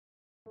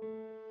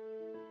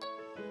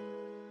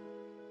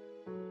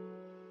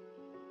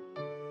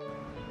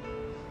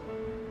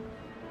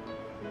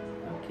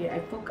Okay, I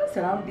focus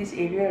around this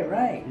area,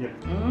 right? Yeah.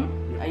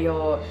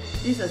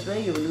 This is where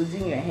you're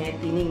losing your hair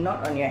thinning,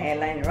 not on your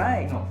hairline,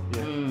 right? No.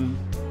 Yeah.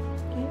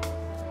 Okay.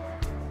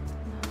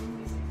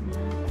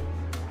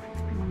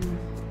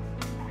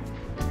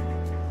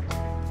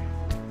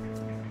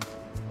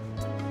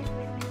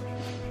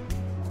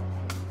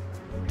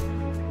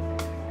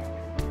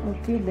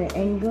 Okay, the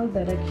angle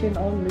direction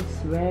all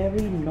looks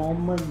very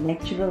normal,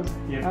 natural.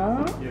 Yeah.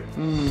 Huh? Yeah.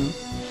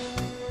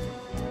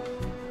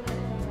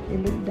 You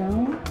look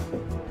down.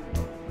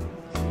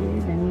 Okay,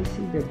 let me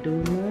see the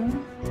donor.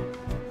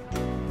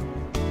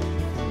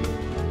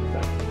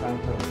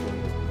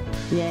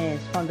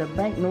 Yes, from the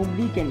back,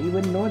 nobody can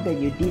even know that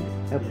you did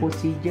a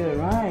procedure,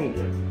 right?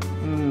 Yeah.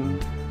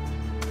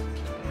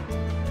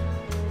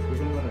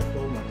 Even when I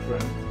told my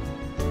friend,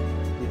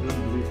 he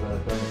didn't believe I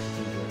had done a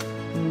procedure.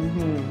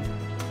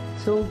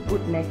 So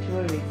good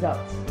natural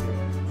results.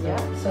 Yeah.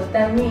 So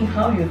tell me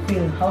how you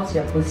feel. How's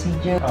your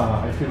procedure?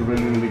 I feel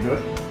really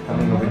good. I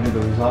mean, over here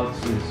the results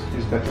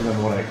is better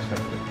than what I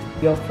expected.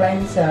 Your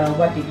friends,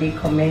 what did they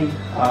comment?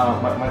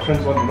 My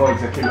friends want to know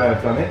exactly where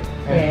I've done it,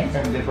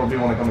 and they probably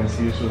want to come and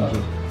see you soon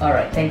too.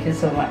 Alright, thank you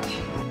so much.